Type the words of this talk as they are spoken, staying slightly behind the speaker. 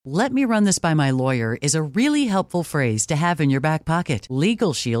"Let me run this by my lawyer" is a really helpful phrase to have in your back pocket.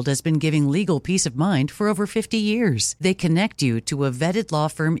 Legal Shield has been giving legal peace of mind for over 50 years. They connect you to a vetted law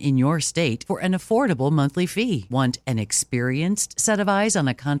firm in your state for an affordable monthly fee. Want an experienced set of eyes on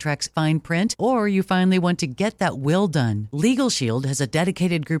a contract's fine print? Or you finally want to get that will done? Legal Shield has a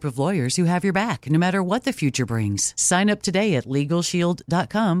dedicated group of lawyers who have your back, no matter what the future brings. Sign up today at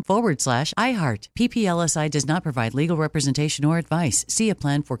LegalShield.com/iHeart. PPLSI does not provide legal representation or advice. See a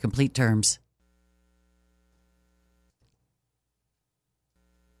plan for complete terms.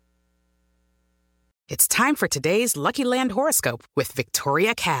 It's time for today's Lucky Land horoscope with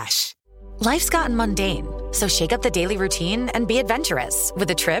Victoria Cash. Life's gotten mundane, so shake up the daily routine and be adventurous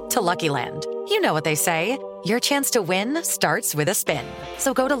with a trip to Lucky Land. You know what they say, your chance to win starts with a spin.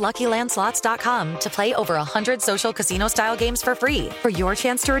 So go to LuckyLandSlots.com to play over 100 social casino-style games for free for your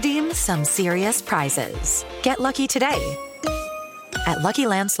chance to redeem some serious prizes. Get lucky today at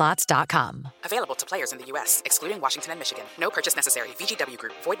LuckyLandSlots.com. Available to players in the U.S., excluding Washington and Michigan. No purchase necessary. VGW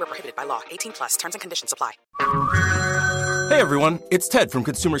Group. Void where prohibited by law. 18+. Terms and conditions apply. Hey everyone, it's Ted from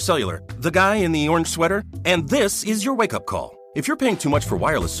Consumer Cellular, the guy in the orange sweater, and this is your wake-up call. If you're paying too much for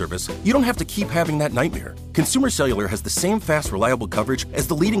wireless service, you don't have to keep having that nightmare. Consumer Cellular has the same fast, reliable coverage as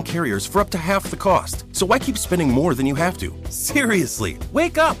the leading carriers for up to half the cost. So why keep spending more than you have to? Seriously,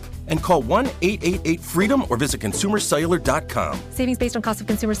 wake up and call 1-888-FREEDOM or visit consumercellular.com. Savings based on cost of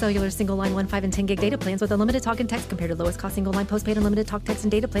Consumer Cellular single line 1, 5, and 10 gig data plans with unlimited talk and text compared to lowest cost single line postpaid unlimited talk, text,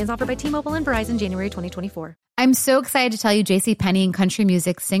 and data plans offered by T-Mobile and Verizon January 2024. I'm so excited to tell you JCPenney and country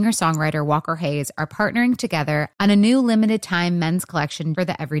music singer-songwriter Walker Hayes are partnering together on a new limited-time men's collection for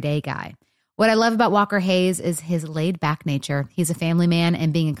the everyday guy. What I love about Walker Hayes is his laid-back nature. He's a family man,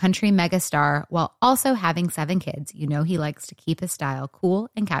 and being a country megastar while also having 7 kids, you know he likes to keep his style cool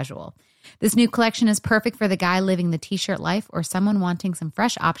and casual. This new collection is perfect for the guy living the t-shirt life or someone wanting some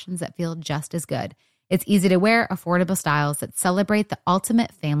fresh options that feel just as good. It's easy to wear, affordable styles that celebrate the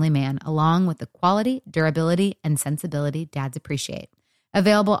ultimate family man, along with the quality, durability, and sensibility dads appreciate.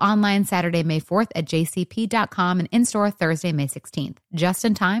 Available online Saturday, May 4th at jcp.com and in-store Thursday, May 16th. Just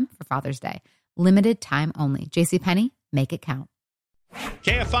in time for Father's Day. Limited time only. JCPenney, make it count.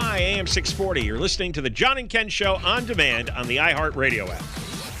 KFI AM 640. You're listening to the John and Ken Show on demand on the iHeartRadio app.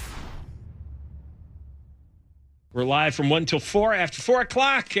 We're live from 1 till 4. After 4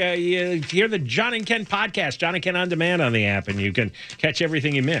 o'clock, you hear the John and Ken podcast, John and Ken On Demand on the app, and you can catch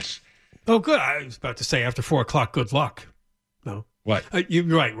everything you miss. Oh, good. I was about to say after 4 o'clock, good luck. No. What? You're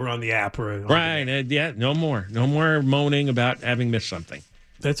right. We're on the app. Right. Yeah, no more. No more moaning about having missed something.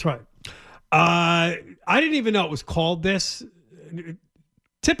 That's right. I didn't even know it was called this.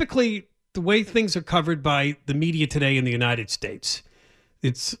 Typically, the way things are covered by the media today in the United States,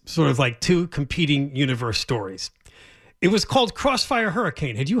 it's sort of like 2 competing universe stories. It was called Crossfire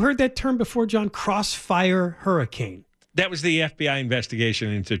Hurricane. Had you heard that term before, John? Crossfire Hurricane. That was the FBI investigation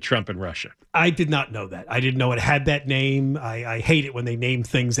into Trump and Russia. I did not know that. I didn't know it had that name. I hate it when they name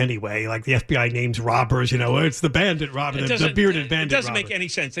things anyway. Like the FBI names robbers, it's the bandit robber, the bearded bandit robber. It doesn't make any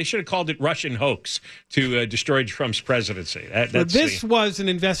sense. They should have called it Russian hoax to destroy Trump's presidency. This was an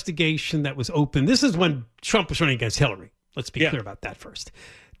investigation that was open. This is when Trump was running against Hillary. Let's be clear about that first.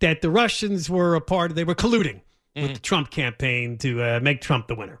 That the Russians were they were colluding with the Trump campaign to make Trump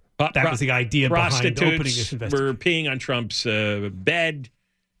the winner. That was the idea behind opening this investigation. Were peeing on Trump's bed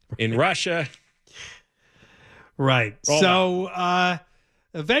in Russia. Right. So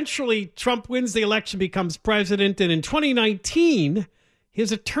eventually Trump wins the election, becomes president, and in 2019,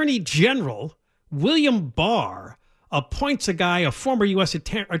 his attorney general, William Barr, appoints a former U.S.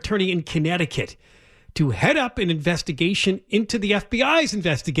 attorney in Connecticut, to head up an investigation into the FBI's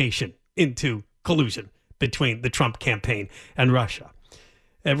investigation into collusion between the Trump campaign and Russia.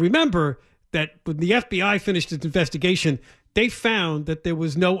 And remember that when the FBI finished its investigation, they found that there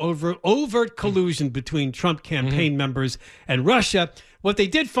was no overt collusion between Trump campaign members and Russia. What they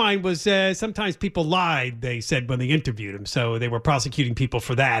did find was sometimes people lied, they said, when they interviewed him. So they were prosecuting people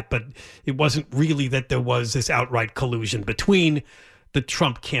for that. But it wasn't really that there was this outright collusion between the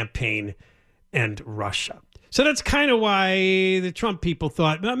Trump campaign and Russia. So that's kind of why the Trump people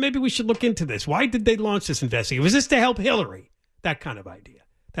thought, well, maybe we should look into this. Why did they launch this investigation? Was this to help Hillary? That kind of idea.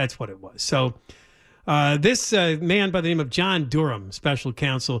 That's what it was. So this man by the name of John Durham, special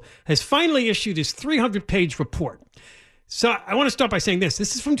counsel, has finally issued his 300-page report. So I want to start by saying this.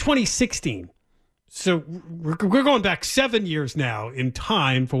 This is from 2016. So we're going back 7 years now in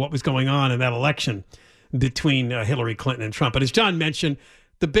time for what was going on in that election between Hillary Clinton and Trump. But as John mentioned,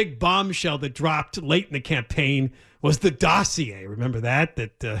 the big bombshell that dropped late in the campaign was the dossier. Remember that?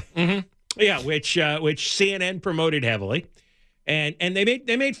 Yeah, which CNN promoted heavily. And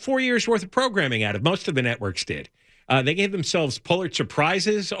they made 4 years worth of programming out of it. Most of the networks did. They gave themselves Pulitzer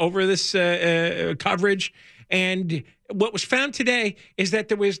Prizes over this coverage. And what was found today is that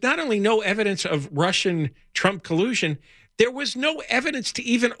there was not only no evidence of Russian-Trump collusion, there was no evidence to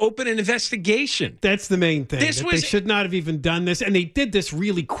even open an investigation. That's the main thing. They should not have even done this. And they did this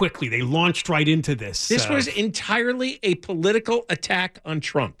really quickly. They launched right into this. This was entirely a political attack on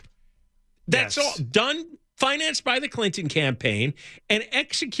Trump. That's all done, financed by the Clinton campaign and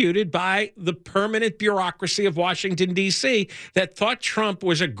executed by the permanent bureaucracy of Washington, D.C. that thought Trump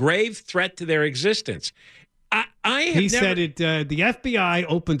was a grave threat to their existence. He said the FBI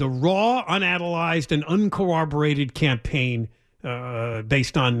opened a raw, unanalyzed, and uncorroborated campaign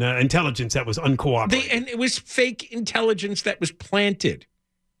based on intelligence that was uncorroborated. And it was fake intelligence that was planted.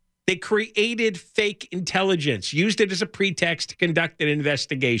 They created fake intelligence, used it as a pretext to conduct an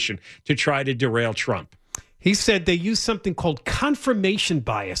investigation to try to derail Trump. He said they used something called confirmation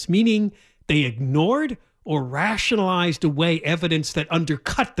bias, meaning they ignored or rationalized away evidence that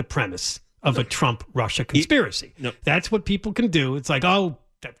undercut the premise of a Trump-Russia conspiracy. That's what people can do. It's like, oh,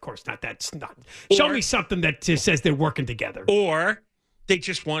 of course not. That's not. Show me something that says they're working together. Or they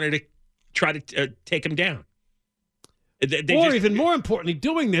just wanted to try to take him down. Even more importantly,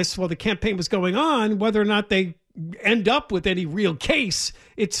 doing this while the campaign was going on, whether or not they end up with any real case,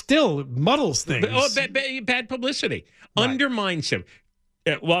 it still muddles things. Bad publicity. Right. Undermines him.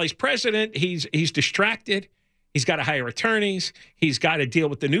 While he's president, he's distracted. He's got to hire attorneys. He's got to deal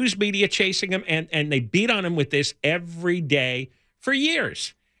with the news media chasing him. And they beat on him with this every day for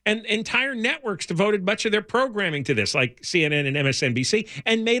years. And entire networks devoted much of their programming to this, like CNN and MSNBC,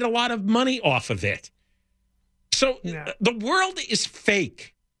 and made a lot of money off of it. So the world is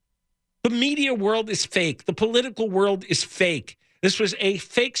fake. The media world is fake. The political world is fake. This was a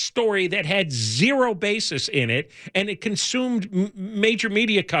fake story that had zero basis in it, and it consumed major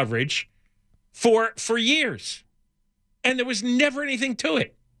media coverage for years. And there was never anything to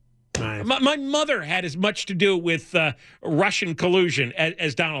it. Right. My mother had as much to do with Russian collusion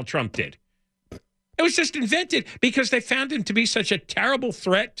as Donald Trump did. It was just invented because they found him to be such a terrible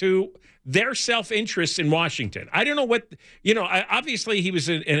threat to their self-interest in Washington. I don't know what, obviously he was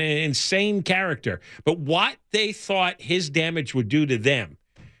an insane character, but what they thought his damage would do to them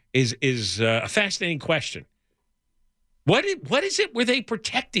is a fascinating question. What is it were they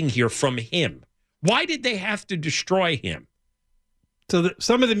protecting here from him? Why did they have to destroy him? So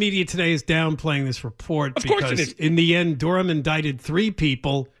some of the media today is downplaying this report because in the end, Durham indicted 3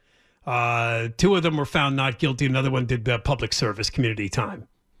 people. 2 of them were found not guilty. Another one did public service community time.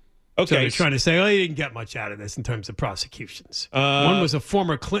 Okay. So they're trying to say, he didn't get much out of this in terms of prosecutions. One was a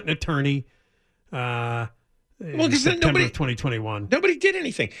former Clinton attorney in September of 2021. Nobody did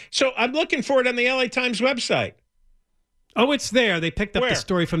anything. So I'm looking for it on the LA Times website. Oh, it's there. They picked up the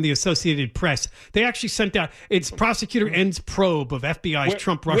story from the Associated Press. They actually sent out, it's prosecutor ends probe of FBI's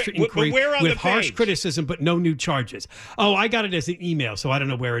Trump-Russia inquiry with harsh criticism but no new charges. Oh, I got it as an email, so I don't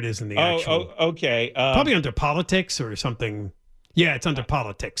know where it is in the actual. Oh, okay. Probably under politics or something. Yeah, it's under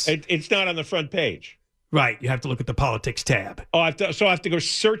politics. It's not on the front page. Right. You have to look at the politics tab. Oh, I have to go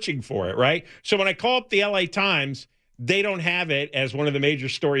searching for it, right? So when I call up the LA Times, they don't have it as one of the major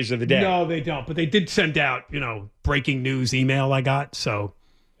stories of the day. No, they don't. But they did send out, breaking news email I got. So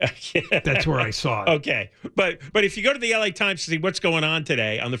that's where I saw it. Okay. But if you go to the LA Times to see what's going on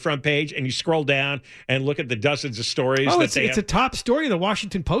today on the front page and you scroll down and look at the dozens of stories. It's a top story of the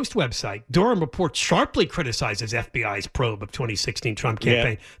Washington Post website. Durham report sharply criticizes FBI's probe of 2016 Trump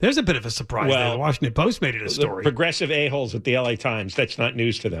campaign. Yeah. There's a bit of a surprise there. The Washington Post made it a story. Progressive a-holes at the LA Times. That's not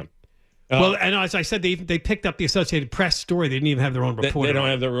news to them. Well, and as I said, they picked up the Associated Press story. They didn't even have their own reporter. They don't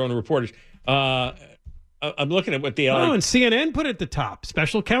have their own reporters. I'm looking at what the LA... Oh, and CNN put it at the top.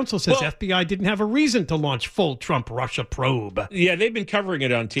 Special counsel says FBI didn't have a reason to launch full Trump-Russia probe. Yeah, they've been covering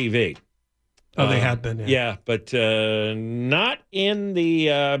it on TV. Oh, they have been? Yeah, but not in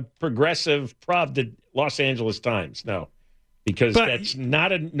the progressive Pravda Los Angeles Times, no. Because that's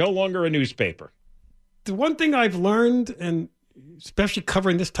no longer a newspaper. The one thing I've learned, and especially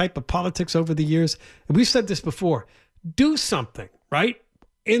covering this type of politics over the years, and we've said this before, do something, right?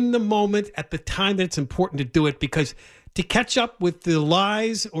 In the moment, at the time that it's important to do it, because to catch up with the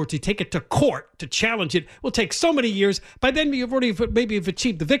lies or to take it to court, to challenge it, will take so many years. By then, you've already maybe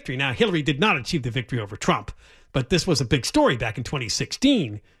achieved the victory. Now, Hillary did not achieve the victory over Trump, but this was a big story back in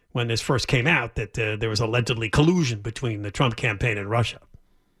 2016 when this first came out that there was allegedly collusion between the Trump campaign and Russia.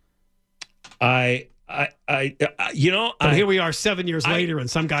 Here we are 7 years later, and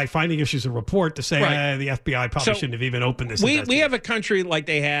some guy finally issues a report to say the FBI probably shouldn't have even opened this. We have a country like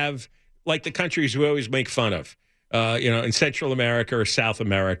they have, like the countries we always make fun of. in Central America or South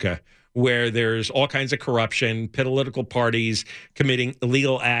America, where there's all kinds of corruption, political parties committing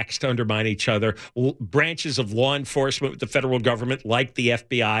illegal acts to undermine each other, branches of law enforcement with the federal government, like the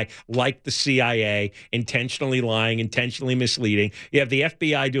FBI, like the CIA, intentionally lying, intentionally misleading. You have the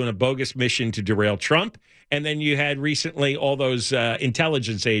FBI doing a bogus mission to derail Trump. And then you had recently all those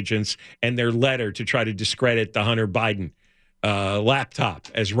intelligence agents and their letter to try to discredit the Hunter Biden laptop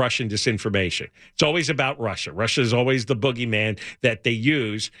as Russian disinformation. It's always about Russia. Russia is always the boogeyman that they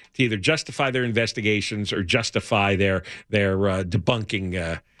use to either justify their investigations or justify their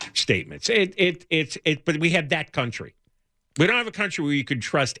debunking statements. But we have that country. We don't have a country where you could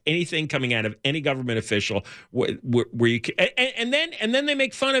trust anything coming out of any government official. Where you can, and then they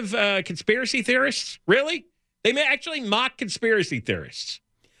make fun of conspiracy theorists. Really, they may actually mock conspiracy theorists.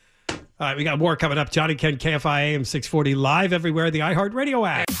 All right, we got more coming up. John and Ken, KFI AM 640, live everywhere, the iHeartRadio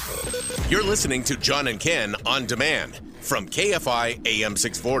app. You're listening to John and Ken on demand from KFI AM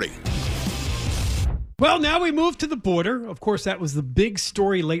 640. Well, now we move to the border. Of course, that was the big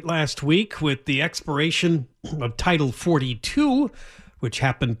story late last week with the expiration of Title 42, which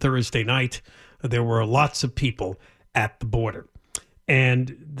happened Thursday night. There were lots of people at the border.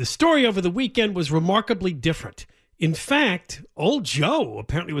 And the story over the weekend was remarkably different. In fact, old Joe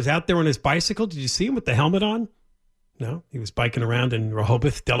apparently was out there on his bicycle. Did you see him with the helmet on? No, he was biking around in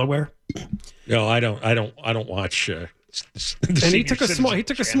Rehoboth, Delaware. No, I don't watch. And he took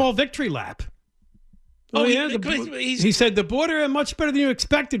a small victory lap. Oh yeah, he said the border much better than you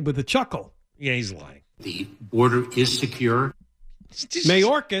expected with a chuckle. Yeah, he's lying. The border is secure.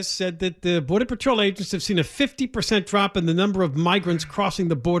 Mayorkas said that the Border Patrol agents have seen a 50% drop in the number of migrants crossing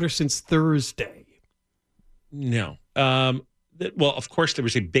the border since Thursday. No. Well, of course, there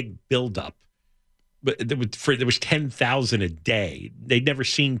was a big buildup, but there was 10,000 a day. They'd never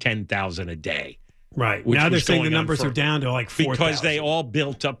seen 10,000 a day. Right. Now they're saying the numbers are down to like 4,000. Because they all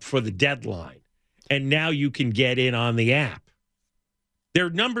built up for the deadline. And now you can get in on the app. Their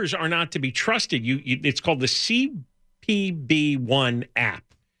numbers are not to be trusted. It's called the CBP-1 app.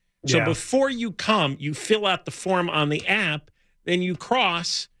 So before you come, you fill out the form on the app, then you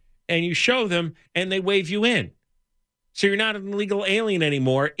cross and you show them, and they wave you in. So you're not an illegal alien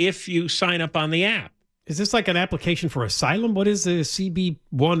anymore if you sign up on the app. Is this like an application for asylum? What is the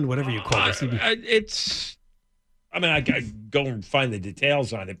CB1, whatever you call it? I go and find the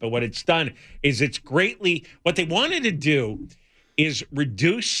details on it, but what it's done is what they wanted to do is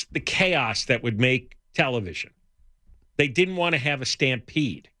reduce the chaos that would make television. They didn't want to have a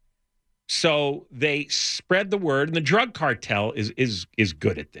stampede. So they spread the word, and the drug cartel is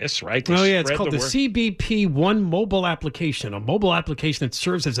good at this, right? It's called the CBP-1 mobile application, a mobile application that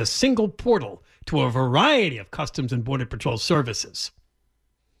serves as a single portal to a variety of Customs and Border Patrol services.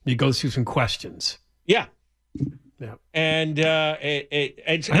 It goes through some questions. Yeah. Yeah. And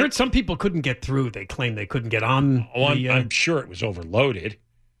I heard some people couldn't get through. They claimed they couldn't get on. I'm sure it was overloaded.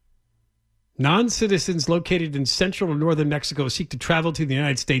 Non-citizens located in central or northern Mexico seek to travel to the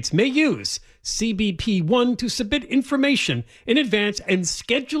United States may use CBP-1 to submit information in advance and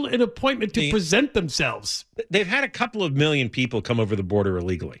schedule an appointment to present themselves. They've had a couple of million people come over the border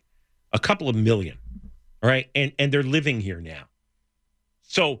illegally. A couple of million. All right? And they're living here now.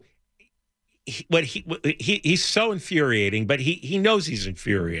 So he's so infuriating, but he knows he's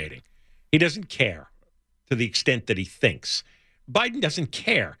infuriating. He doesn't care to the extent that he thinks. Biden doesn't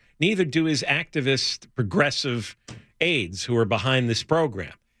care. Neither do his activist progressive aides who are behind this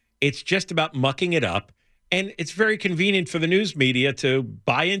program. It's just about mucking it up. And it's very convenient for the news media to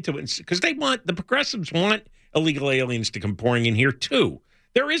buy into it because the progressives want illegal aliens to come pouring in here too.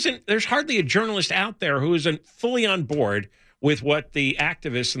 There's hardly a journalist out there who isn't fully on board with what the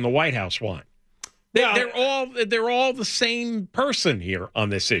activists in the White House want. They're all the same person here on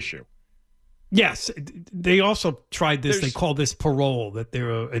this issue. Yes, they also tried this. They call this parole, that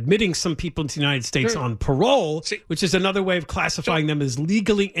they're admitting some people into the United States on parole, which is another way of classifying them as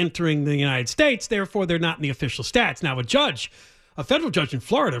legally entering the United States. Therefore, they're not in the official stats. Now, a federal judge in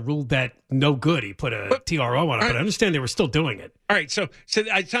Florida ruled that no good. He put a TRO on it, but I understand they were still doing it. All right, so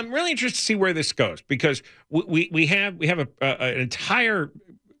I'm really interested to see where this goes because we have an entire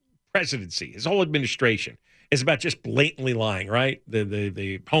presidency, his whole administration is about just blatantly lying, right?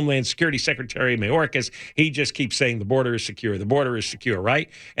 The Homeland Security Secretary, Mayorkas, he just keeps saying the border is secure, right?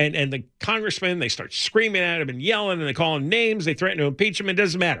 And the congressmen, they start screaming at him and yelling, and they call him names, they threaten to impeach him, it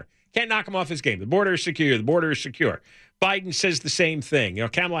doesn't matter. Can't knock him off his game. The border is secure, Biden says the same thing.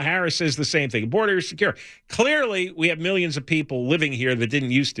 Kamala Harris says the same thing. The border is secure. Clearly, we have millions of people living here that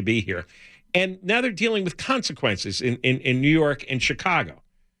didn't used to be here. And now they're dealing with consequences in New York and Chicago.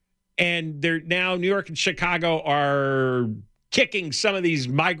 And they're now New York and Chicago are kicking some of these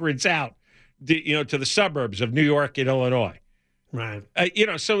migrants out, to the suburbs of New York and Illinois. Right.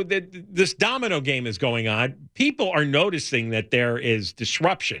 So this domino game is going on. People are noticing that there is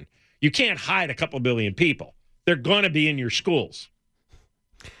disruption. You can't hide a couple billion people. They're going to be in your schools.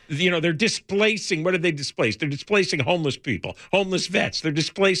 They're displacing. What did they displace? They're displacing homeless people, homeless vets. They're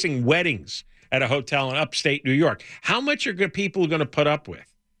displacing weddings at a hotel in upstate New York. How much are people going to put up with?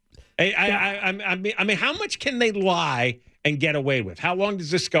 I mean, how much can they lie and get away with? How long does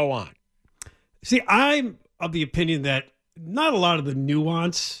this go on? See, I'm of the opinion that not a lot of the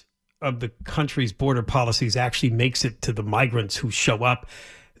nuance of the country's border policies actually makes it to the migrants who show up.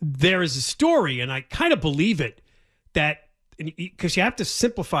 There is a story, and I kind of believe it, that because you have to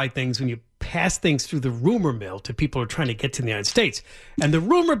simplify things when you pass things through the rumor mill to people who are trying to get to the United States. And the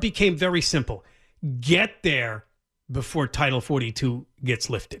rumor became very simple. Get there before Title 42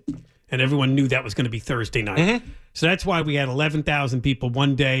 gets lifted. And everyone knew that was going to be Thursday night. Mm-hmm. So that's why we had 11,000 people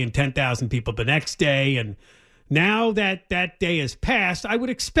one day and 10,000 people the next day. And now that that day has passed, I would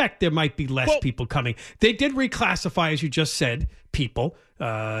expect there might be less people coming. They did reclassify, as you just said, people,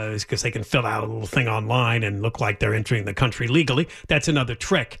 because they can fill out a little thing online and look like they're entering the country legally. That's another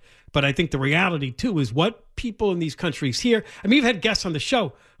trick. But I think the reality, too, is what people in these countries hear. I mean, you've had guests on the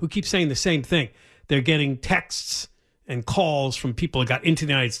show who keep saying the same thing. They're getting texts and calls from people who got into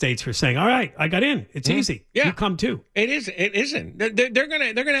the United States who are saying, all right, I got in. It's easy. Yeah. You come too. It isn't. They're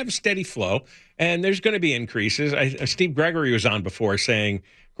gonna have a steady flow, and there's going to be increases. Steve Gregory was on before saying,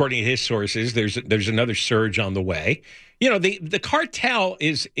 according to his sources, there's another surge on the way. The cartel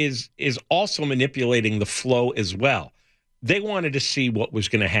is also manipulating the flow as well. They wanted to see what was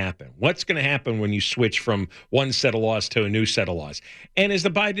going to happen. What's going to happen when you switch from one set of laws to a new set of laws? And is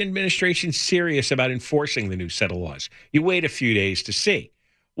the Biden administration serious about enforcing the new set of laws? You wait a few days to see.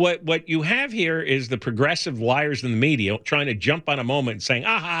 What you have here is the progressive liars in the media trying to jump on a moment and saying,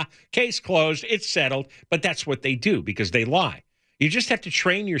 aha, case closed, it's settled. But that's what they do because they lie. You just have to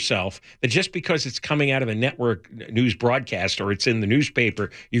train yourself that just because it's coming out of a network news broadcast or it's in the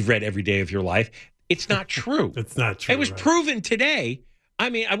newspaper you've read every day of your life, it's not true. It's not true. It was proven today. I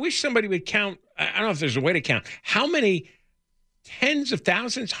mean, I wish somebody would count. I don't know if there's a way to count how many tens of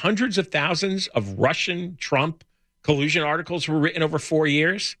thousands, hundreds of thousands of Russian Trump collusion articles were written over 4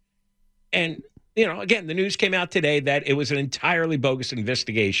 years. And, again, the news came out today that it was an entirely bogus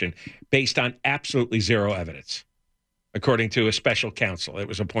investigation based on absolutely zero evidence, according to a special counsel that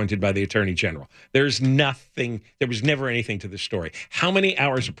was appointed by the Attorney General. There was never anything to the story. How many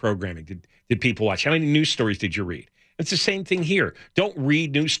hours of programming did people watch? How many news stories did you read? It's the same thing here. Don't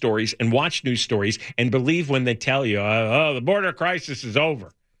read news stories and watch news stories and believe when they tell you, the border crisis is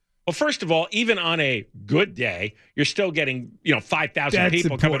over. Well, first of all, even on a good day, you're still getting 5,000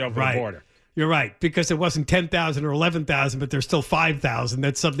 people coming over the border. You're right, because it wasn't 10,000 or 11,000, but there's still 5,000.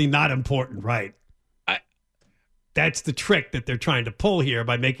 That's something not important, right? That's the trick that they're trying to pull here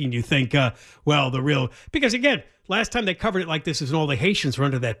by making you think, because again, last time they covered it like this is when all the Haitians were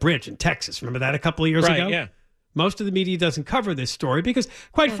under that bridge in Texas. Remember that a couple of years ago? Yeah. Most of the media doesn't cover this story because,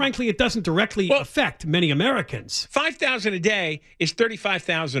 quite frankly, it doesn't directly affect many Americans. 5,000 a day is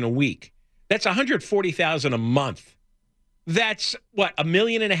 35,000 a week. That's 140,000 a month. That's $1.5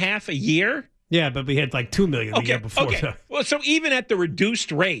 million a year? Yeah, but we had like 2 million the year before. Okay. Well, so even at the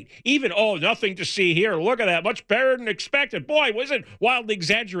reduced rate, nothing to see here. Look at that, much better than expected. Boy, was it wildly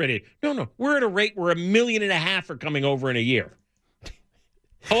exaggerated. No, we're at a rate where 1.5 million are coming over in a year.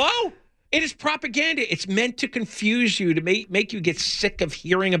 Hello? It is propaganda. It's meant to confuse you, to make you get sick of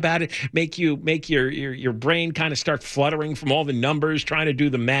hearing about it, make your brain kind of start fluttering from all the numbers, trying to do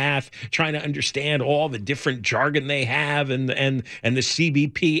the math, trying to understand all the different jargon they have, and the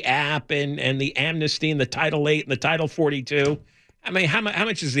CBP app and the amnesty and the Title 8 and the Title 42. I mean, how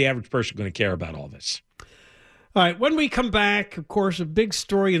much is the average person going to care about all this? All right, when we come back, of course, a big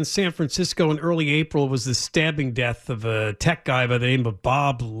story in San Francisco in early April was the stabbing death of a tech guy by the name of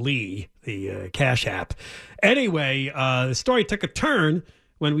Bob Lee, the Cash App. Anyway, the story took a turn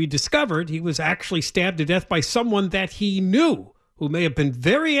when we discovered he was actually stabbed to death by someone that he knew, who may have been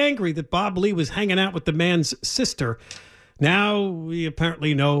very angry that Bob Lee was hanging out with the man's sister. Now we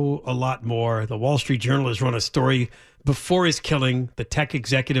apparently know a lot more. The Wall Street Journal has run a story. Before his killing, the tech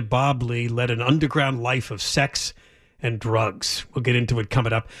executive Bob Lee led an underground life of sex and drugs. We'll get into it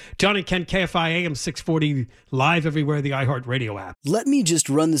coming up. John and Ken, KFI AM 640, live everywhere, the iHeartRadio app. Let me just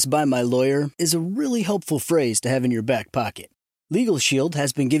run this by my lawyer is a really helpful phrase to have in your back pocket. Legal Shield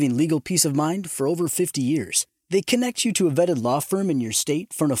has been giving legal peace of mind for over 50 years. They connect you to a vetted law firm in your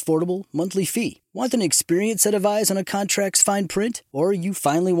state for an affordable monthly fee. Want an experienced set of eyes on a contract's fine print? Or you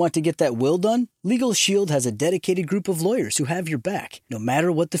finally want to get that will done? Legal Shield has a dedicated group of lawyers who have your back, no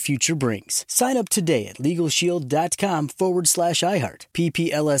matter what the future brings. Sign up today at LegalShield.com/iHeart.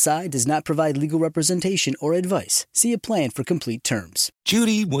 PPLSI does not provide legal representation or advice. See a plan for complete terms.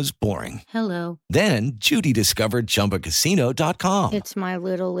 Judy was boring. Hello. Then Judy discovered ChumbaCasino.com. It's my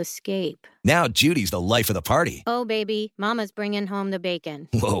little escape. Now Judy's the life of the party. Oh, baby, mama's bringing home the bacon.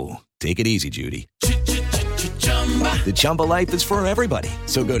 Whoa, take it easy, Judy. The Chumba life is for everybody.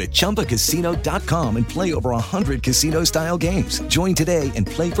 So go to ChumbaCasino.com and play over 100 casino-style games. Join today and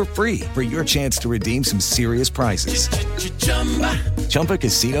play for free for your chance to redeem some serious prizes.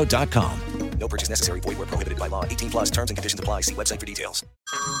 ChumbaCasino.com. No purchase necessary. Void where prohibited by law. 18+ terms and conditions apply. See website for details.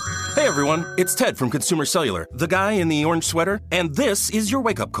 Hey everyone, it's Ted from Consumer Cellular, the guy in the orange sweater, and this is your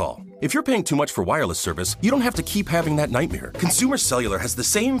wake-up call. If you're paying too much for wireless service, you don't have to keep having that nightmare. Consumer Cellular has the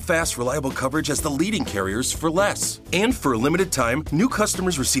same fast, reliable coverage as the leading carriers for less. And for a limited time, new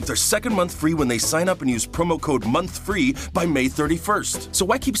customers receive their second month free when they sign up and use promo code MONTHFREE by May 31st. So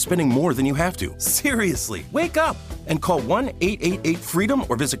why keep spending more than you have to? Seriously, wake up and call 1-888-FREEDOM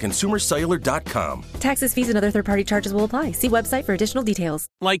or visit consumercellular.com. Taxes, fees, and other third-party charges will apply. See website for additional details.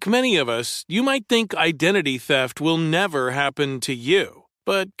 Like many of us, you might think identity theft will never happen to you.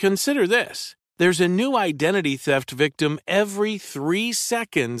 But consider this. There's a new identity theft victim every 3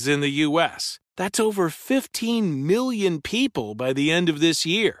 seconds in the U.S. That's over 15 million people by the end of this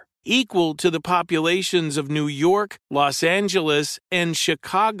year, equal to the populations of New York, Los Angeles, and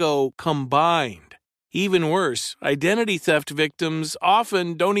Chicago combined. Even worse, identity theft victims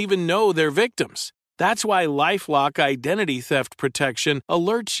often don't even know they're victims. That's why LifeLock Identity Theft Protection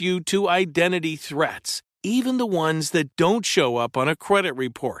alerts you to identity threats, even the ones that don't show up on a credit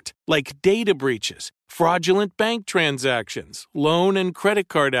report, like data breaches, fraudulent bank transactions, loan and credit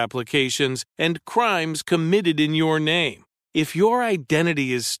card applications, and crimes committed in your name. If your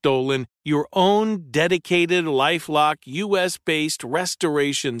identity is stolen, your own dedicated LifeLock U.S.-based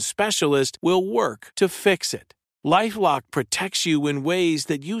restoration specialist will work to fix it. LifeLock protects you in ways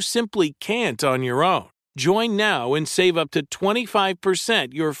that you simply can't on your own. Join now and save up to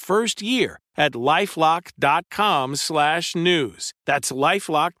 25% your first year at LifeLock.com/news. That's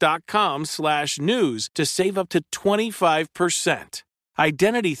LifeLock.com/news to save up to 25%.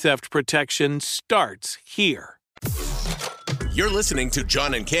 Identity theft protection starts here. You're listening to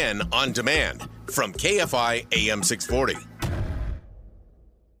John and Ken on demand from KFI AM 640.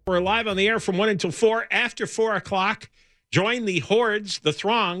 We're live on the air from 1 until 4. After 4 o'clock, join the hordes, the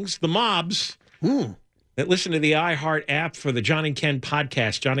throngs, the mobs that listen to the iHeart app for the John and Ken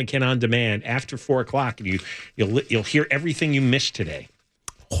podcast, John and Ken on demand, after 4 o'clock. And you'll hear everything you missed today.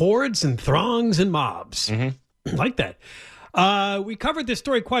 Hordes and throngs and mobs. Mm-hmm. Like that. We covered this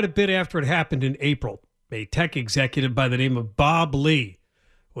story quite a bit after it happened in April. A tech executive by the name of Bob Lee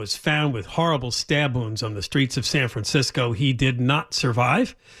was found with horrible stab wounds on the streets of San Francisco. He did not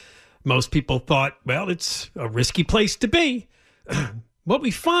survive. Most people thought, well, it's a risky place to be. What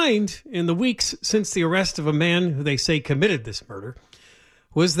we find in the weeks since the arrest of a man who they say committed this murder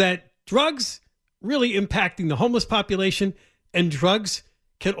was that drugs really impacting the homeless population, and drugs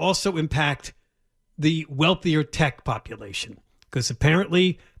can also impact the wealthier tech population, because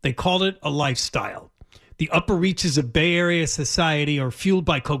apparently they called it a lifestyle. The upper reaches of Bay Area society are fueled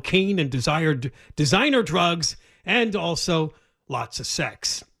by cocaine and designer drugs, and also lots of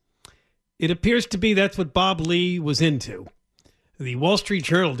sex. It appears to be that's what Bob Lee was into. The Wall Street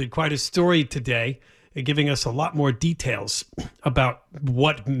Journal did quite a story today, giving us a lot more details about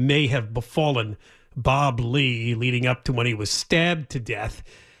what may have befallen Bob Lee leading up to when he was stabbed to death,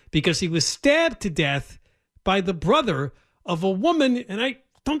 because he was stabbed to death by the brother of a woman, and I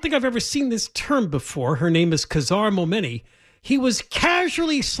don't think I've ever seen this term before. Her name is Kazar Momeni. He was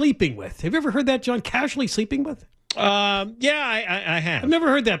casually sleeping with. Have you ever heard that, John? Casually sleeping with? Yeah, I have. I've never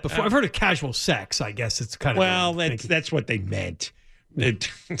heard that before. I've heard of casual sex. I guess it's kind of that's what they meant.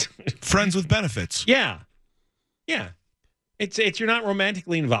 Friends with benefits. Yeah. It's you're not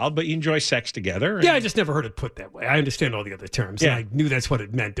romantically involved, but you enjoy sex together. Yeah, I just never heard it put that way. I understand all the other terms. Yeah. And I knew that's what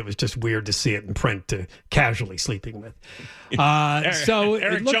it meant. It was just weird to see it in print, to casually sleeping with. So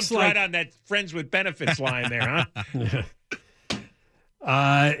Eric it looks jumped like, right on that friends with benefits line there, huh?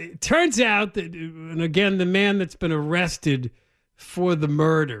 It turns out that, and again, the man that's been arrested for the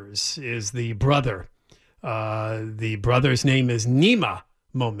murders is the brother. The brother's name is Nima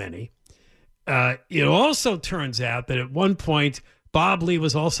Momeni. It also turns out that at one point, Bob Lee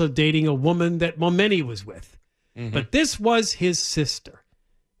was also dating a woman that Momeni was with. Mm-hmm. But this was his sister.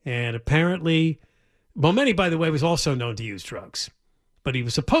 And apparently, Momeni, by the way, was also known to use drugs. but he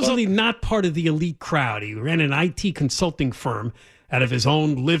was supposedly not part of the elite crowd. He ran an IT consulting firm out of his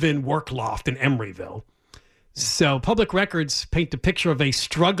own live-in work loft in Emeryville. So public records paint a picture of a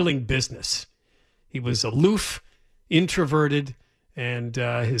struggling business. He was aloof, introverted, and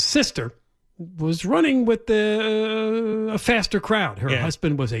his sister was running with a faster crowd. Her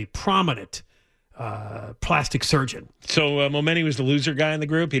husband was a prominent plastic surgeon. So Momeney was the loser guy in the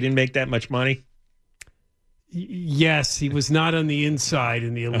group? He didn't make that much money? Yes, he was not on the inside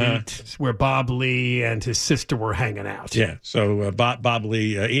in the elite where Bob Lee and his sister were hanging out. Yeah, so Bob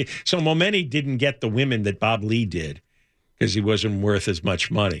Lee. So Momeney didn't get the women that Bob Lee did because he wasn't worth as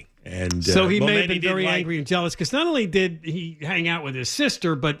much money. And so he may have been very angry and jealous because not only did he hang out with his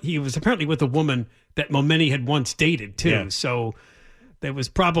sister, but he was apparently with a woman that Momeney had once dated too. Yeah. So there was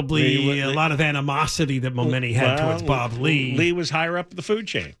probably a lot of animosity that Momeney had towards Bob Lee. Lee was higher up the food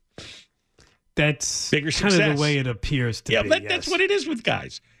chain. That's bigger kind success. of the way it appears to be. Yeah, but that's what it is with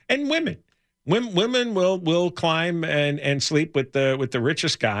guys and women. Women will climb and sleep with the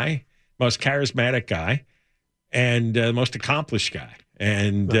richest guy, most charismatic guy, and most accomplished guy.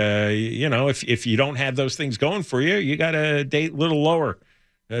 And if you don't have those things going for you, you got to date a little lower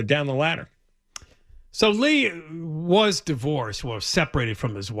down the ladder. So Lee was divorced, separated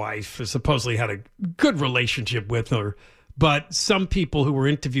from his wife. Supposedly had a good relationship with her. But some people who were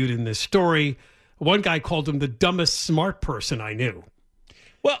interviewed in this story, one guy called him the dumbest smart person I knew.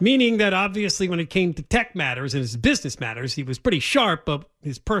 Well, meaning that obviously when it came to tech matters and his business matters, he was pretty sharp, but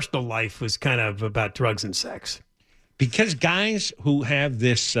his personal life was kind of about drugs and sex. Because guys who have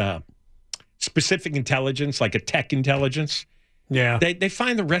this specific intelligence, like a tech intelligence, they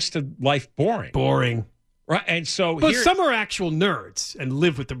find the rest of life boring. Boring. Right, and so but some are actual nerds and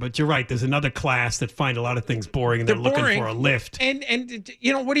live with them. But you're right. There's another class that find a lot of things boring and they're looking for a lift. And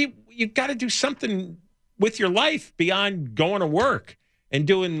what do you got to do something with your life beyond going to work and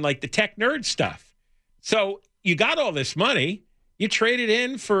doing like the tech nerd stuff. So you got all this money, you trade it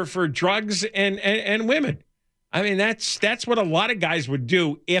in for drugs and women. I mean, that's what a lot of guys would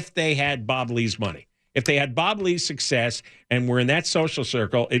do if they had Bob Lee's money. If they had Bob Lee's success and were in that social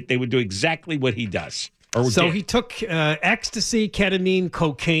circle, they would do exactly what he does. So he took ecstasy, ketamine,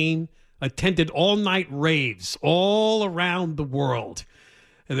 cocaine, attended all-night raves all around the world.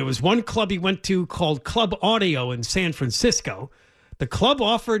 And there was one club he went to called Club Audio in San Francisco. The club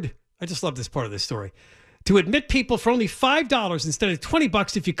offered, I just love this part of this story, to admit people for only $5 instead of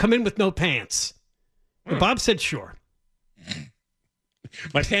 $20 if you come in with no pants. And Bob said, sure.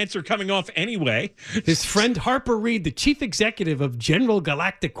 My pants are coming off anyway. His friend Harper Reed, the chief executive of General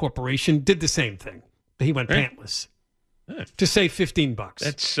Galactic Corporation, did the same thing. He went pantless to save $15.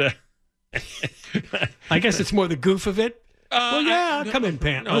 That's. I guess it's more the goof of it. I'll come in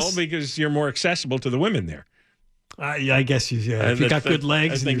pantless. No, because you're more accessible to the women there. I guess if you got good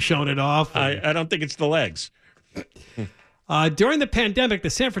legs and you're showing it off. I don't think it's the legs. During the pandemic,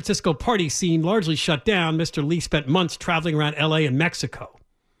 the San Francisco party scene largely shut down. Mr. Lee spent months traveling around L.A. and Mexico.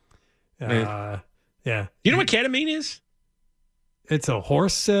 Yeah. You know what ketamine is? It's a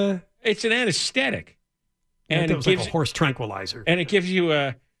horse. It's an anesthetic. And it was like a horse tranquilizer. And it gives you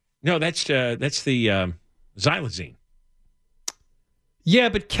that's the xylazine. Yeah,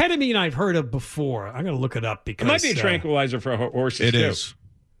 but ketamine I've heard of before. I'm going to look it up because... It might be a tranquilizer for horses, It is.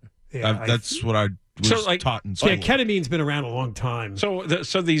 Yeah, that's what I was taught in school. Yeah, ketamine's been around a long time. So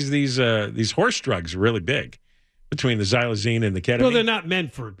these horse drugs are really big between the xylazine and the ketamine. Well, they're not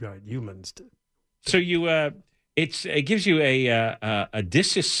meant for humans. So it gives you a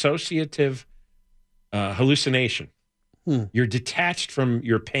dissociative hallucination. You're detached from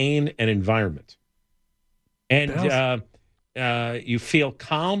your pain and environment. And you feel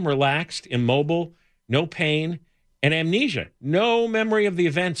calm, relaxed, immobile, no pain, and amnesia. No memory of the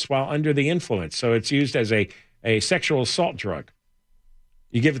events while under the influence. So it's used as a sexual assault drug.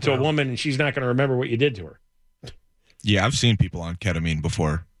 You give it to a woman and she's not going to remember what you did to her. Yeah, I've seen people on ketamine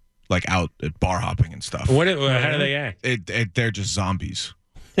before, like out at bar hopping and stuff. How do they act? They're just zombies.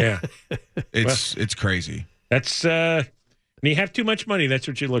 Yeah. It's crazy. That's when you have too much money, that's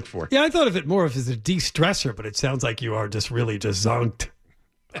what you look for. Yeah, I thought of it more as a de-stressor, but it sounds like you are just really just zonked.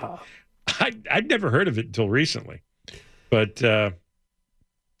 I'd never heard of it until recently. But so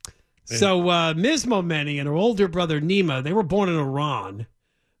Ms. Momeney and her older brother Nima, they were born in Iran.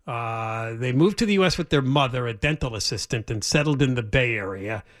 They moved to the U.S. with their mother, a dental assistant, and settled in the Bay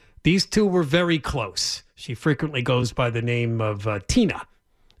Area. These two were very close. She frequently goes by the name of Tina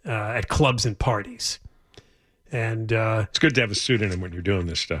at clubs and parties. And it's good to have a pseudonym when you're doing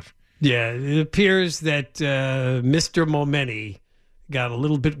this stuff. Yeah, it appears that Mr. Momeney got a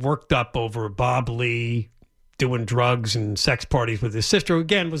little bit worked up over Bob Lee doing drugs and sex parties with his sister, who,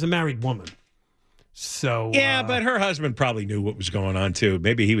 again, was a married woman. So yeah, but her husband probably knew what was going on, too.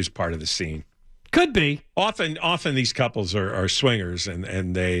 Maybe he was part of the scene. Could be. Often these couples are swingers,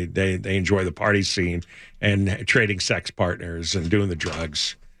 and they enjoy the party scene and trading sex partners and doing the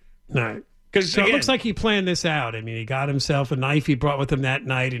drugs. Right. Because it looks like he planned this out. I mean, he got himself a knife he brought with him that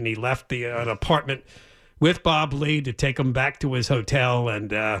night, and he left an apartment with Bob Lee to take him back to his hotel, and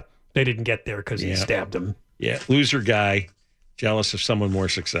they didn't get there because he stabbed him. Yeah, loser guy, jealous of someone more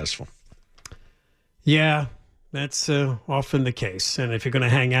successful. Yeah, that's often the case. And if you're going to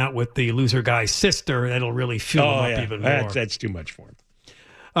hang out with the loser guy's sister, that'll really fuel him up even more. That's too much for him.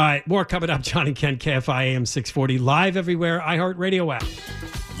 All right, more coming up. John and Ken, KFI AM 640, live everywhere, iHeartRadio app.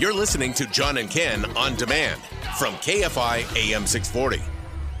 You're listening to John and Ken on demand from KFI AM 640.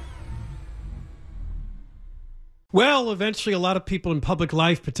 Well, eventually a lot of people in public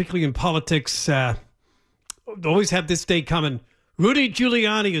life, particularly in politics, always have this day coming. Rudy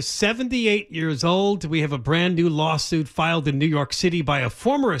Giuliani is 78 years old. We have a brand new lawsuit filed in New York City by a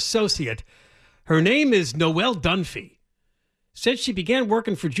former associate. Her name is Noelle Dunphy. Said she began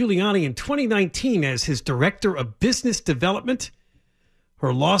working for Giuliani in 2019 as his director of business development.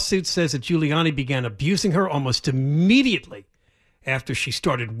 Her lawsuit says that Giuliani began abusing her almost immediately after she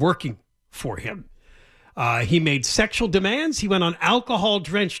started working for him. He made sexual demands. He went on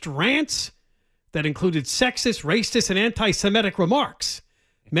alcohol-drenched rants that included sexist, racist, and anti-Semitic remarks,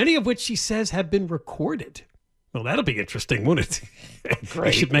 many of which she says have been recorded. Well, that'll be interesting, won't it?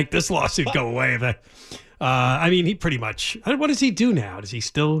 Great. He should make this lawsuit go away. I mean, he pretty much... What does he do now? Does he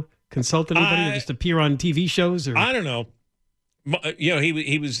still consult anybody or just appear on TV shows? Or I don't know. You know,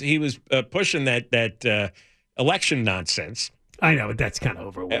 he was pushing that election nonsense. I know, but that's kind of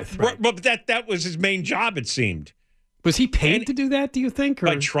over with. Right? But that was his main job, it seemed. Was he paid to do that, do you think? Or?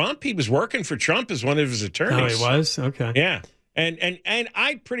 By Trump? He was working for Trump as one of his attorneys. Oh, he was? Okay. Yeah. And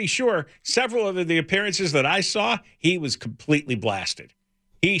I'm pretty sure several of the appearances that I saw, he was completely blasted.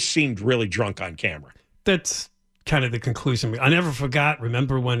 He seemed really drunk on camera. That's kind of the conclusion. I never forgot,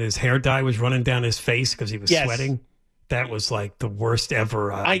 remember when his hair dye was running down his face because he was sweating? That was like the worst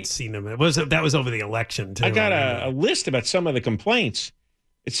ever I'd seen him. That was over the election, too. I got a list about some of the complaints.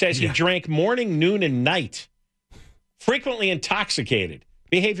 It says he drank morning, noon, and night. Frequently intoxicated.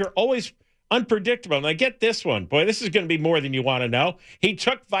 Behavior always unpredictable. Now get this one. Boy, this is going to be more than you want to know. He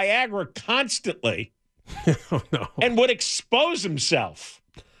took Viagra constantly oh, no. and would expose himself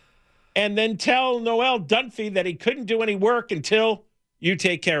and then tell Noelle Dunphy that he couldn't do any work until you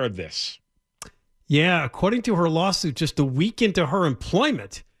take care of this. Yeah, according to her lawsuit, just a week into her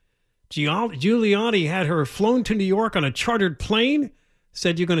employment, Giuliani had her flown to New York on a chartered plane,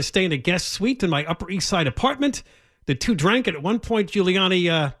 said, "You're going to stay in a guest suite in my Upper East Side apartment." The two drank, and at one point,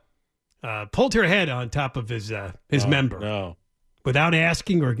 Giuliani pulled her head on top of his member without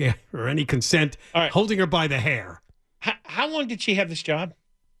asking or any consent, holding her by the hair. How long did she have this job?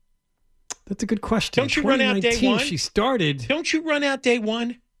 That's a good question. Don't you run out day one? She started. Don't you run out day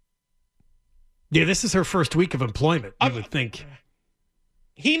one? Yeah, this is her first week of employment, you would think.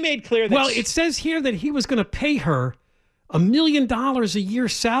 He made clear that... Well, it says here that he was going to pay her $1 million a year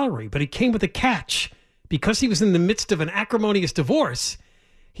salary, but it came with a catch. Because he was in the midst of an acrimonious divorce,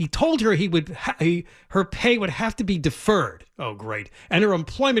 he told her her pay would have to be deferred. Oh, great. And her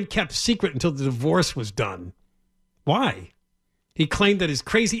employment kept secret until the divorce was done. Why? He claimed that his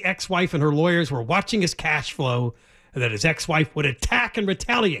crazy ex-wife and her lawyers were watching his cash flow and that his ex-wife would attack and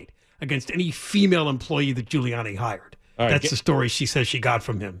retaliate against any female employee that Giuliani hired. That's the story she says she got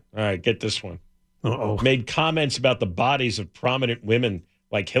from him. All right, get this one. Uh-oh. Made comments about the bodies of prominent women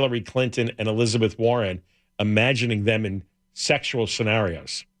like Hillary Clinton and Elizabeth Warren, imagining them in sexual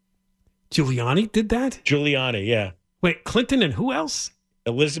scenarios. Giuliani did that? Giuliani, yeah. Wait, Clinton and who else?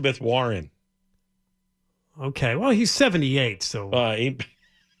 Elizabeth Warren. Okay, well, he's 78, so...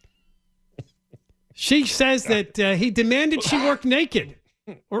 She says that he demanded she work naked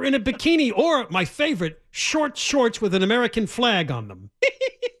or in a bikini or, my favorite, short shorts with an American flag on them.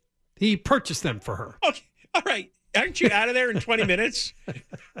 He purchased them for her. Okay, all right. Aren't you out of there in 20 minutes?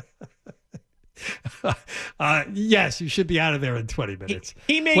 Yes, you should be out of there in 20 minutes.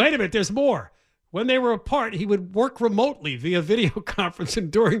 Wait a minute, there's more. When they were apart, he would work remotely via video conference,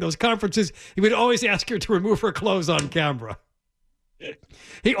 and during those conferences, he would always ask her to remove her clothes on camera.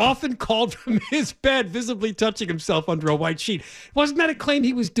 He often called from his bed, visibly touching himself under a white sheet. Wasn't that a claim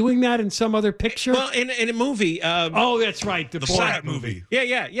he was doing that in some other picture? Well, in a movie. Oh, that's right. The Borat movie.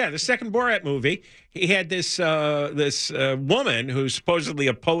 Yeah. The second Borat movie. He had this woman who's supposedly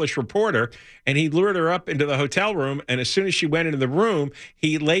a Polish reporter, and he lured her up into the hotel room, and as soon as she went into the room,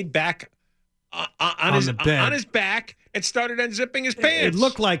 he laid back on his back and started unzipping his pants. It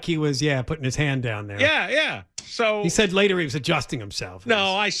looked like he was, putting his hand down there. Yeah. So he said later he was adjusting himself.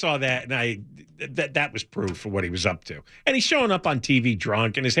 No, I saw that, and that was proof of what he was up to. And he's showing up on TV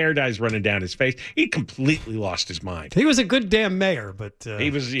drunk, and his hair dye's running down his face. He completely lost his mind. He was a good damn mayor, but he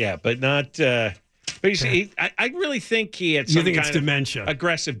was, but not. But you see, I really think he had some kind of dementia,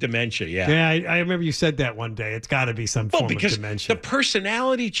 aggressive dementia. Yeah, I remember you said that one day. It's got to be some form of dementia. The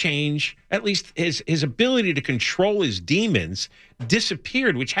personality change, at least his ability to control his demons,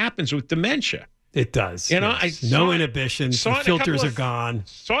 disappeared, which happens with dementia. It does. No inhibitions. The filters are gone.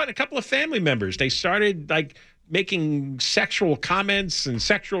 Saw it in a couple of family members. They started making sexual comments and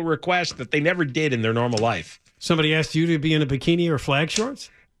sexual requests that they never did in their normal life. Somebody asked you to be in a bikini or flag shorts?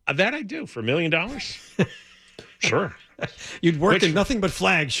 That I do for $1 million. Sure. You'd work in nothing but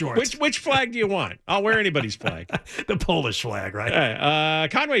flag shorts. Which flag do you want? I'll wear anybody's flag. The Polish flag, right?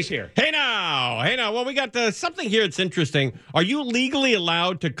 Conway's here. Hey now. Well, we got something here that's interesting. Are you legally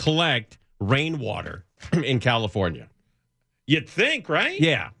allowed to collect rainwater in California? You'd think, right?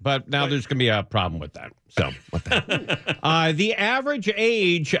 Yeah, but now there's going to be a problem with that. So, what the the average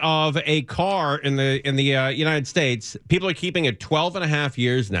age of a car in the United States, people are keeping it 12 and a half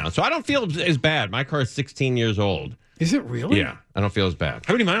years now. So I don't feel as bad. My car is 16 years old. Is it really? Yeah, I don't feel as bad.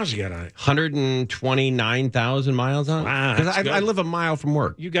 How many miles you got on it? 129,000 miles on it. Wow, because I live a mile from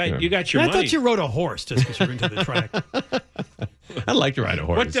work. You got your money. I thought you rode a horse just because you're into the track. I'd like to ride a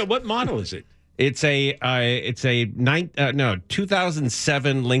horse. What model is it? It's a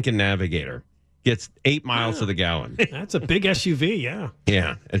 2007 Lincoln Navigator. Gets 8 miles to the gallon. That's a big SUV, yeah.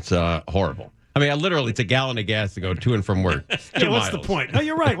 Yeah, it's horrible. I mean, it's a gallon of gas to go to and from work. What's the point? No,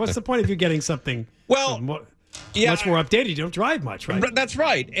 you're right. What's the point of you getting something? Much more updated. You don't drive much, right? That's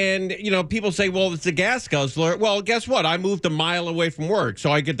right. And, people say, well, it's a gas guzzler. Well, guess what? I moved a mile away from work, so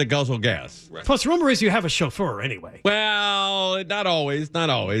I get to guzzle gas. Right. Plus, rumor is you have a chauffeur anyway. Well, not always.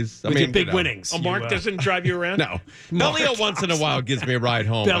 With your big winnings. Oh, Mark doesn't drive you around? No. Bellio once in a while gives me a ride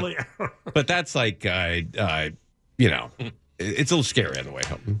home. But that's like, it's a little scary on the way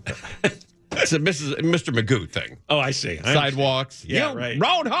home. It's a Mr. Magoo thing. Oh, I see. Sidewalks. Yeah, right.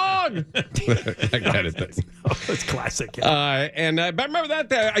 Road hog! That kind of thing. Oh, that's classic. Yeah. But remember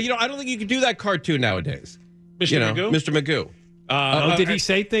that? I don't think you can do that cartoon nowadays. Mr. Magoo? Mr. Magoo. Did he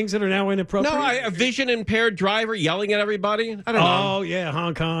say things that are now inappropriate? No, a vision-impaired driver yelling at every,ody. I don't know. Oh, yeah,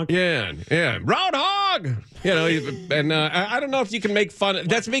 Hong Kong. Yeah. Road hog! And I don't know if you can make fun.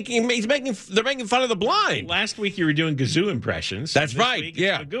 They're making fun of the blind. Last week you were doing Gazoo impressions. That's right. Week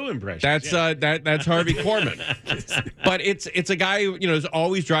yeah, Magoo impressions. That's Harvey Korman. But it's a guy who is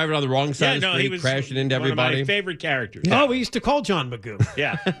always driving on the wrong side of the street, crashing into everybody. One of my favorite characters. Yeah. Oh, we used to call John Magoo.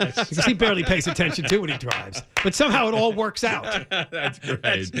 Yeah, because he barely pays attention to when he drives, but somehow it all works out. That's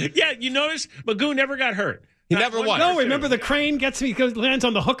great. You notice Magoo never got hurt. He never was. No, remember the crane lands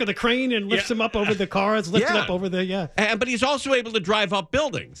on the hook of the crane and lifts him up over the cars, lifts it up over the, But he's also able to drive up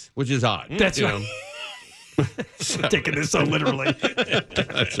buildings, which is odd. That's right. Taking this so literally.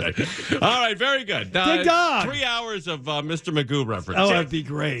 That's right. All right, very good. Big dog. 3 hours of Mr. Magoo reference. Oh, that'd be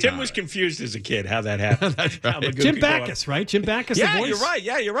great. Tim was confused as a kid how that happened. That's right. Jim Backus, right? Jim Backus, yeah, the voice? You're right.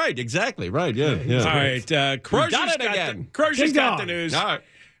 Yeah, you're right. Exactly. Right, yeah. All right. Crozier's got the news. All right.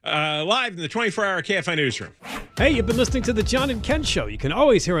 Live in the 24-hour KFI newsroom. Hey, you've been listening to The John and Ken Show. You can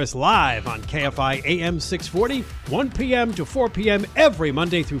always hear us live on KFI AM 640, 1 p.m. to 4 p.m. every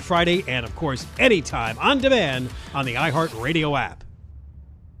Monday through Friday, and, of course, anytime on demand on the iHeartRadio app.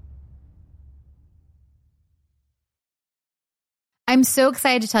 I'm so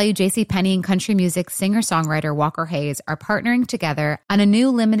excited to tell you JCPenney and country music singer-songwriter Walker Hayes are partnering together on a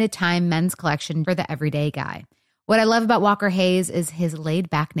new limited-time men's collection for the everyday guy. What I love about Walker Hayes is his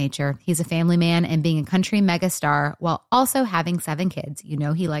laid-back nature. He's a family man, and being a country megastar while also having 7 kids, he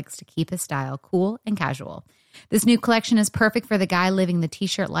likes to keep his style cool and casual. This new collection is perfect for the guy living the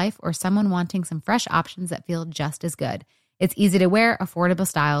t-shirt life or someone wanting some fresh options that feel just as good. It's easy to wear, affordable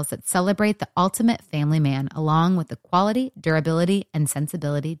styles that celebrate the ultimate family man, along with the quality, durability, and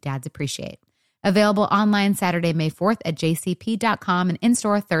sensibility dads appreciate. Available online Saturday, May 4th at jcp.com and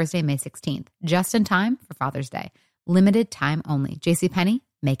in-store Thursday, May 16th. Just in time for Father's Day. Limited time only. JCPenney,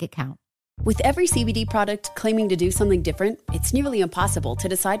 make it count. With every CBD product claiming to do something different, it's nearly impossible to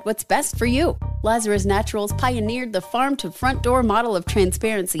decide what's best for you. Lazarus Naturals pioneered the farm-to-front-door model of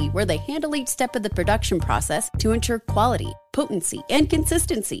transparency, where they handle each step of the production process to ensure quality, potency, and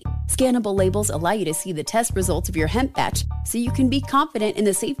consistency. Scannable labels allow you to see the test results of your hemp batch, so you can be confident in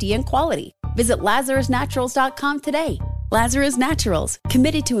the safety and quality. Visit LazarusNaturals.com today. Lazarus Naturals,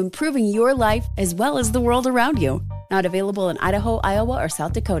 committed to improving your life as well as the world around you. Not available in Idaho, Iowa, or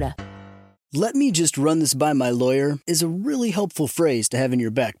South Dakota. "Let me just run this by my lawyer" is a really helpful phrase to have in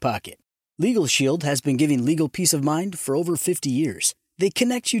your back pocket. Legal Shield has been giving legal peace of mind for over 50 years. They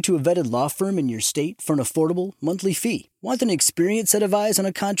connect you to a vetted law firm in your state for an affordable monthly fee. Want an experienced set of eyes on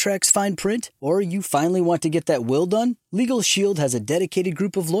a contract's fine print? Or you finally want to get that will done? Legal Shield has a dedicated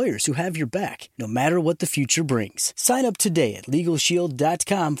group of lawyers who have your back, no matter what the future brings. Sign up today at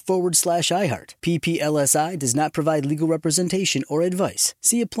LegalShield.com/iHeart. PPLSI does not provide legal representation or advice.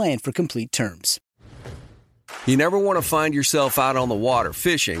 See a plan for complete terms. You never want to find yourself out on the water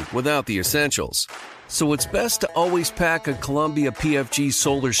fishing without the essentials. So it's best to always pack a Columbia PFG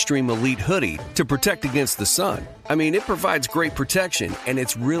Solar Stream Elite hoodie to protect against the sun. I mean, it provides great protection, and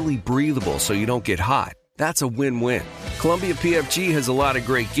it's really breathable so you don't get hot. That's a win-win. Columbia PFG has a lot of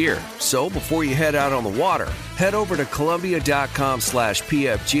great gear, so before you head out on the water, head over to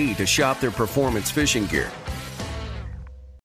Columbia.com/PFG to shop their performance fishing gear.